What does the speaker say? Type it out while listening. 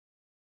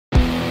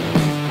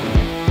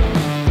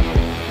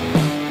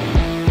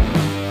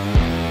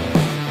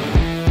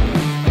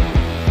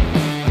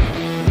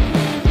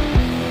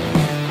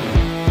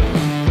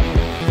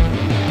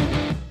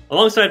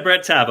Alongside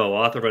Brett Taveau,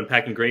 author of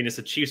Unpacking Greatness,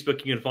 a Chiefs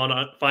book you can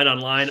find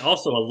online,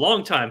 also a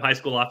longtime high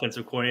school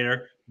offensive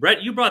coordinator.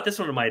 Brett, you brought this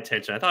one to my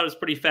attention. I thought it was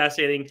pretty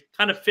fascinating.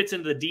 Kind of fits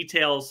into the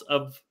details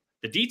of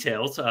the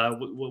details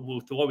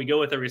with what we go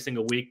with every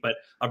single week. But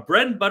a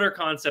bread and butter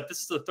concept.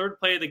 This is the third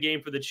play of the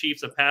game for the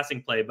Chiefs, a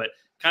passing play, but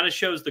kind of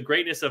shows the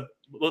greatness of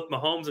both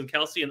Mahomes and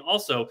Kelce, and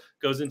also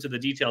goes into the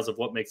details of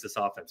what makes this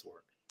offense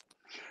work.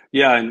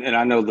 Yeah, and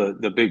I know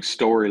the big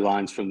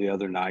storylines from the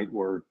other night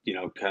were,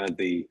 kind of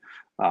the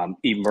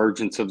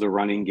emergence of the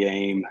running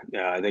game.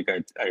 I think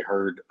I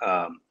heard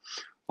on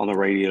the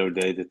radio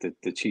today that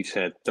the Chiefs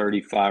had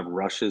 35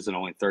 rushes and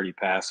only 30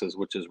 passes,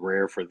 which is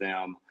rare for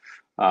them.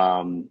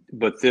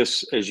 But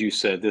this, as you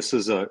said, this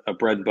is a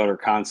bread and butter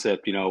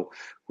concept,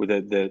 where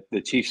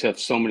the Chiefs have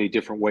so many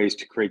different ways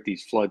to create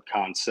these flood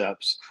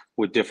concepts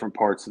with different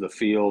parts of the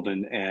field.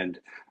 And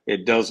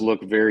it does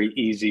look very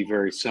easy,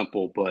 very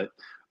simple, but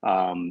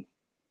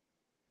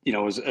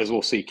as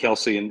we'll see,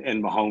 Kelce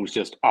and Mahomes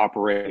just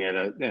operating at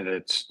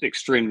an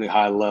extremely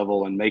high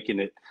level and making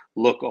it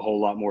look a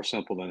whole lot more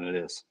simple than it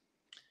is.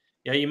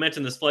 Yeah, you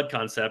mentioned this flood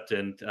concept,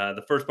 and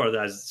the first part of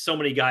that is so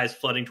many guys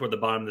flooding toward the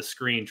bottom of the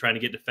screen, trying to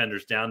get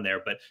defenders down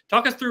there. But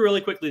talk us through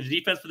really quickly the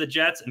defense for the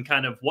Jets and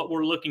kind of what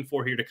we're looking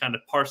for here to kind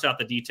of parse out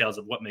the details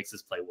of what makes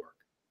this play work.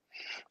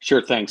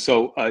 Sure thing.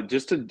 So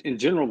in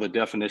general, the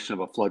definition of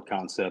a flood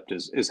concept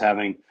is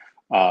having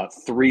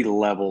three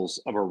levels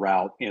of a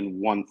route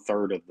in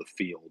 1/3 of the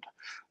field.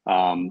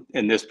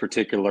 In this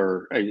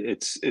particular,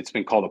 it's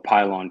been called a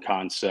pylon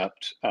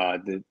concept.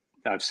 That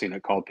I've seen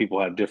it called. People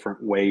have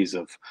different ways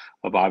of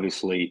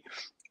obviously,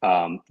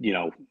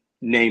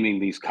 naming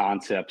these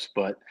concepts.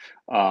 But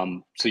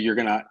so you're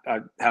going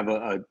to have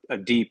a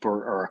deep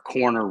or a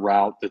corner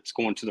route that's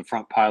going to the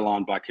front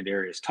pylon by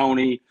Kadarius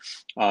Toney.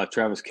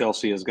 Travis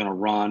Kelce is going to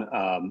run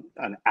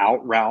an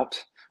out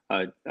route.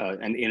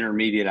 An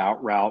intermediate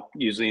out route,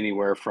 usually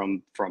anywhere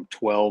from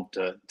 12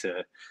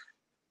 to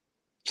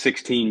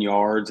 16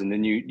 yards, and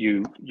then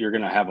you're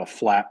going to have a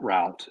flat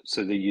route,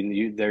 so that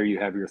you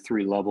have your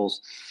three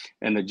levels.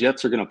 And the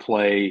Jets are going to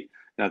play,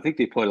 and I think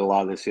they played a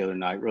lot of this the other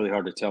night. Really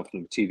hard to tell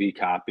from the TV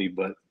copy,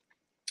 but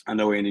I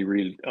know Andy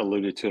Reid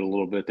alluded to it a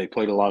little bit. They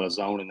played a lot of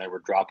zone, and they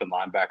were dropping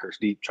linebackers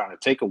deep, trying to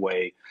take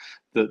away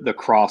the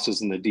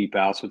crosses and the deep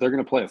outs. But they're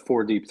going to play a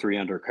 4 deep, 3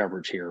 under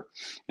coverage here,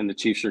 and the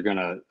Chiefs are going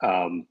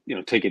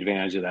to take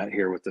advantage of that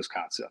here with this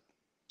concept.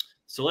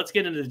 So let's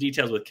get into the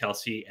details with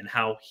Kelce and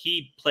how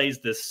he plays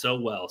this so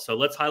well. So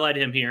let's highlight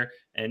him here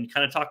and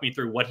kind of talk me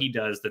through what he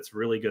does that's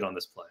really good on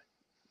this play.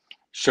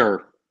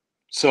 Sure.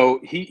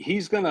 So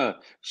he's going to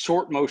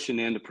short motion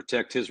in to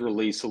protect his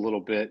release a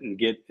little bit and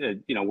get,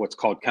 what's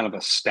called kind of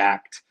a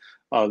stacked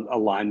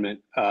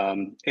alignment.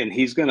 And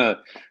he's going to,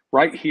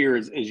 right here,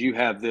 as you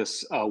have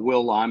this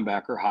will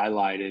linebacker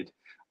highlighted.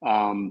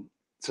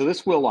 So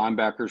this will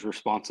linebacker's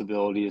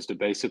responsibility is to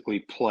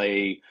basically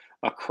play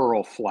a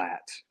curl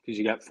flat, because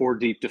you got 4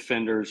 deep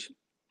defenders.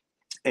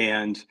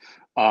 And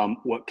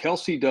what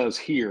Kelce does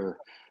here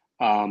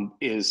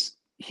is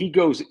he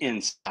goes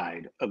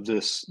inside of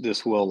this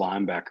will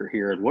linebacker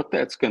here. And what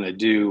that's going to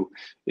do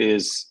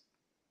is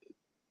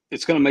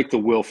it's going to make the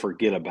will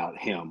forget about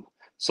him.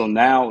 So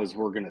now, as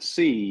we're going to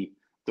see,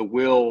 the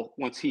will,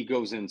 once he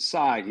goes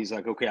inside, he's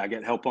like, okay, I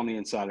got help on the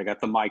inside. I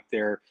got the mic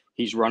there.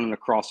 He's running a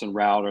crossing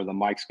route, or the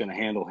mic's going to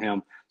handle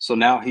him. So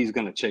now he's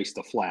going to chase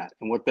the flat.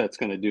 And what that's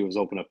going to do is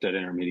open up that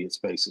intermediate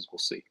space, as we'll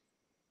see.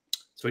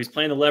 So he's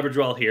playing the leverage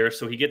well here.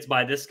 So he gets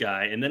by this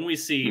guy. And then we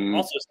see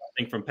also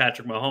something from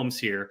Patrick Mahomes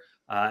here.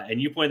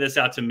 And you pointed this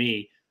out to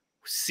me,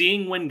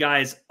 seeing when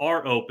guys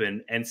are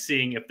open and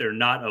seeing if they're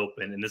not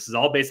open. And this is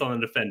all based on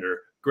the defender.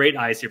 Great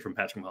eyes here from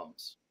Patrick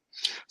Mahomes.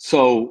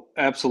 So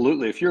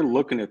absolutely. If you're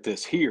looking at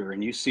this here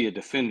and you see a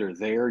defender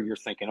there, you're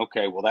thinking,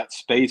 okay, well, that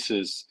space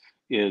is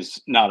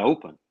not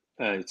open.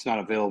 It's not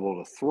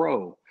available to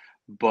throw.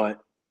 But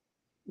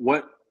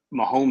what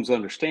Mahomes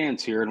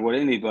understands here, and what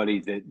anybody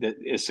that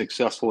is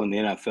successful in the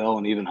NFL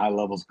and even high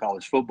levels of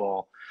college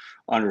football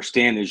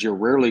understand, is you're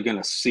rarely going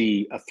to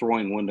see a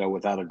throwing window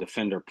without a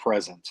defender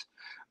present.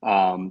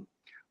 But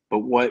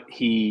what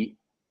he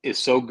is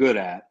so good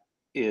at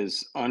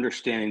is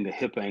understanding the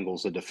hip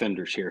angles of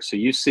defenders here. So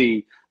you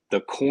see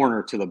the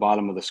corner to the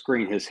bottom of the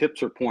screen, his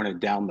hips are pointed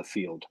down the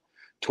field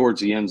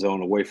towards the end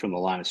zone, away from the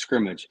line of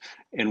scrimmage.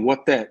 And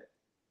what that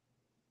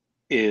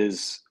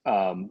is,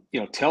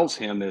 tells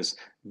him is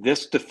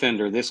this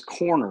defender, this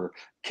corner,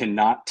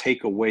 cannot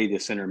take away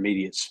this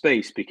intermediate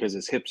space because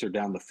his hips are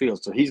down the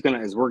field. So he's going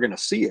to, as we're going to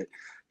see it,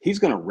 he's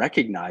going to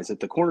recognize it.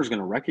 The corner's going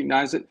to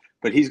recognize it,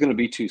 but he's going to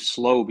be too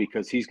slow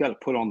because he's got to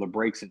put on the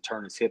brakes and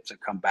turn his hips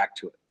and come back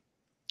to it.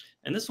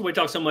 And this is why we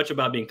talk so much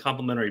about being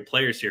complementary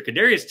players here.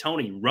 Kadarius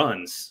Toney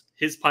runs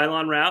his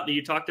pylon route that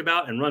you talked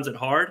about and runs it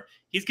hard.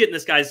 He's getting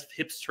this guy's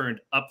hips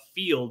turned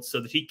upfield so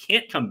that he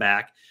can't come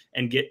back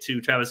and get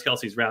to Travis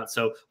Kelce's route.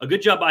 So a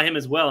good job by him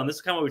as well. And this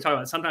is kind of what we talk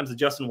about. Sometimes the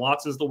Justin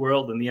Watsons of the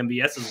world and the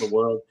MVSs of the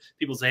world,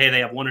 people say, hey, they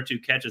have 1 or 2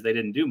 catches. They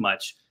didn't do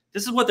much.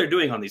 This is what they're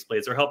doing on these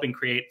plays. They're helping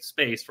create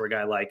space for a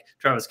guy like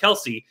Travis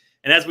Kelce.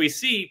 And as we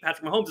see,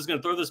 Patrick Mahomes is going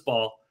to throw this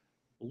ball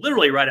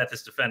literally right at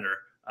this defender.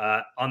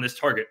 on this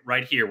target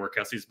right here where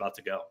Kelce's about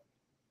to go.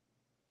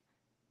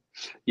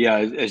 Yeah,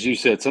 as you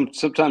said,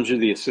 sometimes you're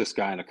the assist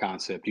guy in a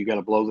concept. You got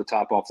to blow the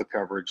top off the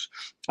coverage,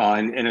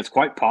 and it's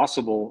quite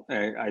possible.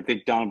 I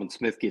think Donovan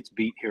Smith gets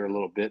beat here a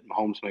little bit.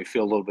 Mahomes may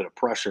feel a little bit of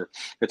pressure.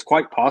 It's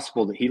quite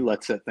possible that he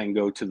lets that thing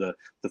go to the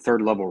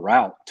third level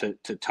route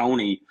to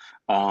Toney,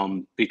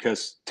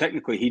 because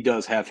technically he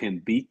does have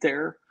him beat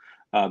there,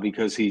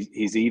 because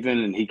he's even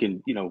and he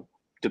can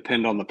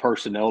depend on the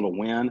personnel to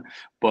win,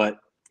 but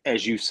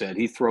as you said,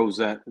 he throws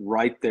that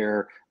right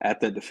there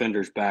at the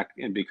defender's back,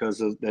 and because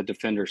the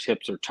defender's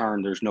hips are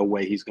turned, there's no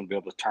way he's going to be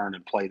able to turn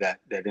and play that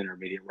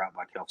intermediate route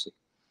by Kelce.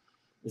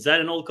 Is that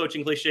an old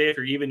coaching cliche? If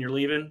you're even, you're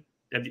leaving.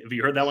 Have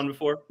you heard that one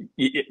before?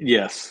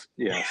 Yes.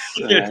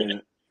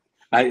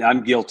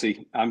 I'm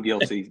guilty.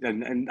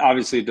 And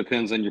obviously it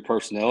depends on your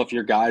personnel. If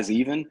your guy's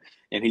even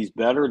and he's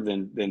better,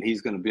 then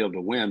he's going to be able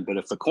to win. But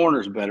if the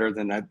corner's better,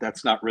 then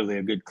that's not really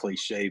a good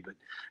cliche. But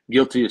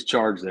guilty as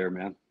charged there,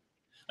 man.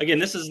 Again,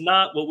 this is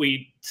not what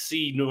we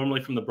see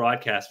normally from the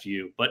broadcast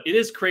view, but it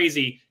is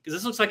crazy because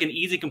this looks like an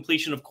easy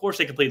completion. Of course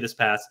they complete this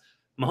pass.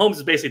 Mahomes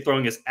is basically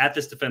throwing this at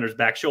this defender's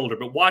back shoulder,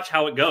 but watch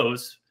how it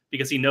goes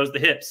because he knows the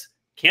hips.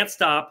 Can't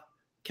stop.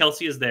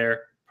 Kelce is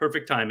there.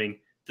 Perfect timing.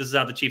 This is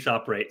how the Chiefs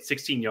operate.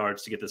 16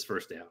 yards to get this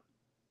first down.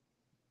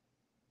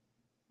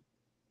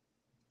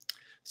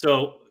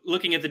 So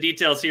looking at the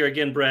details here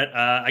again, Brett,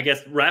 I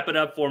guess wrap it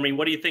up for me.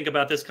 What do you think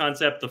about this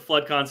concept, the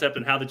flood concept,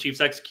 and how the Chiefs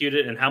execute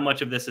it, and how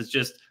much of this is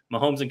just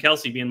Mahomes and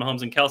Kelce being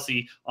Mahomes and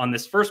Kelce on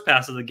this first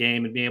pass of the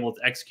game and being able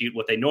to execute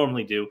what they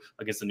normally do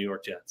against the New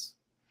York Jets?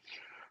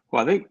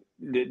 Well, I think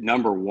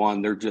number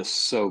one, they're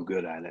just so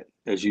good at it.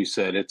 As you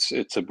said,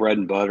 it's a bread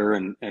and butter.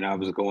 And I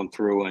was going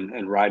through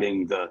and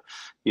writing the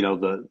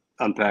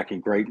Unpacking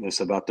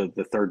Greatness about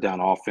the third down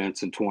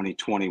offense in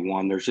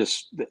 2021. There's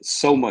just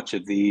so much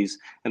of these,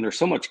 and there's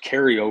so much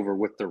carryover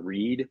with the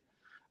read.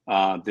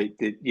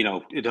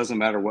 It doesn't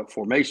matter what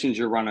formations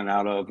you're running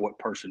out of, what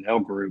personnel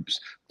groups,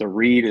 the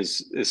read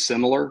is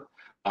similar.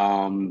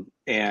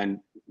 And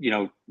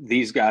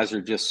these guys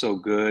are just so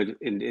good,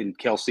 and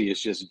Kelce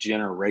is just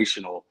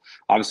generational.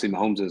 Obviously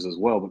Mahomes is as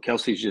well, but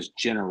Kelce is just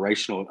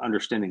generational at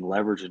understanding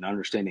leverage and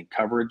understanding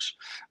coverage.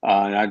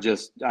 And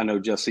I know,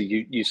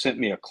 Jesse, you sent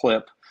me a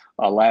clip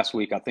last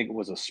week. I think it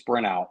was a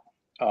sprint out,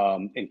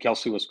 and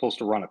Kelce was supposed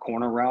to run a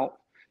corner route,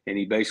 and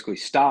he basically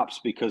stops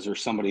because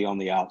there's somebody on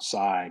the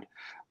outside.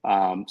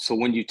 So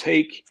when you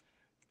take,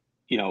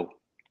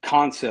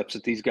 concepts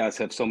that these guys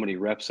have so many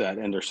reps at,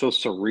 and they're so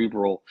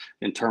cerebral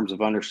in terms of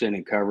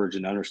understanding coverage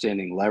and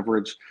understanding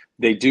leverage,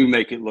 they do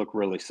make it look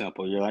really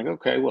simple. You're like,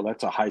 okay, well,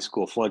 that's a high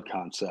school flood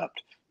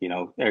concept.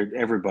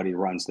 Everybody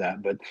runs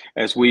that. But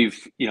as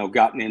we've,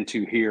 gotten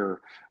into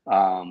here,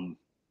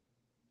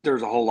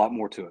 there's a whole lot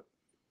more to it.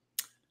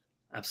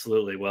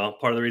 Absolutely. Well,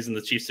 part of the reason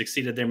the Chiefs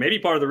succeeded there, maybe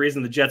part of the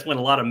reason the Jets went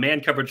a lot of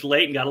man coverage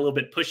late and got a little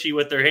bit pushy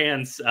with their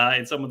hands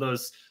in some of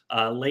those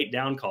late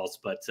down calls.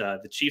 But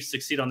the Chiefs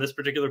succeed on this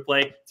particular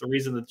play. It's the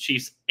reason the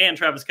Chiefs and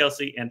Travis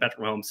Kelce and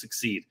Patrick Mahomes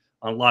succeed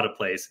on a lot of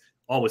plays,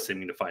 always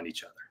seeming to find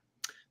each other.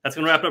 That's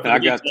going to wrap it up.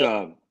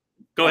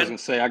 Go ahead. I was going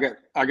to say, I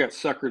got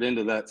suckered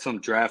into some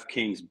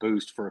DraftKings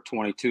boost for a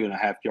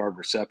 22.5-yard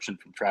reception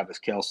from Travis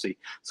Kelce.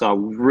 So I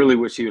really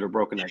wish he would have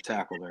broken that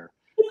tackle there,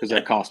 because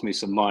that cost me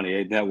some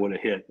money. That would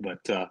have hit.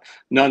 But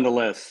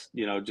nonetheless,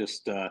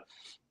 just a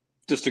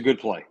good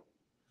play.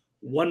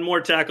 One more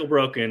tackle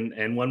broken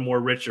and one more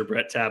richer,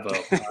 Brett Taveau.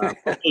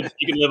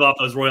 You can live off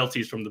those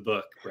royalties from the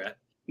book, Brett.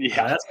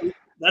 Yeah.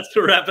 That's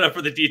to wrap it up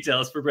for the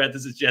details. For Brett,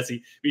 this is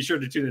Jesse. Be sure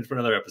to tune in for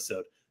another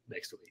episode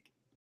next week.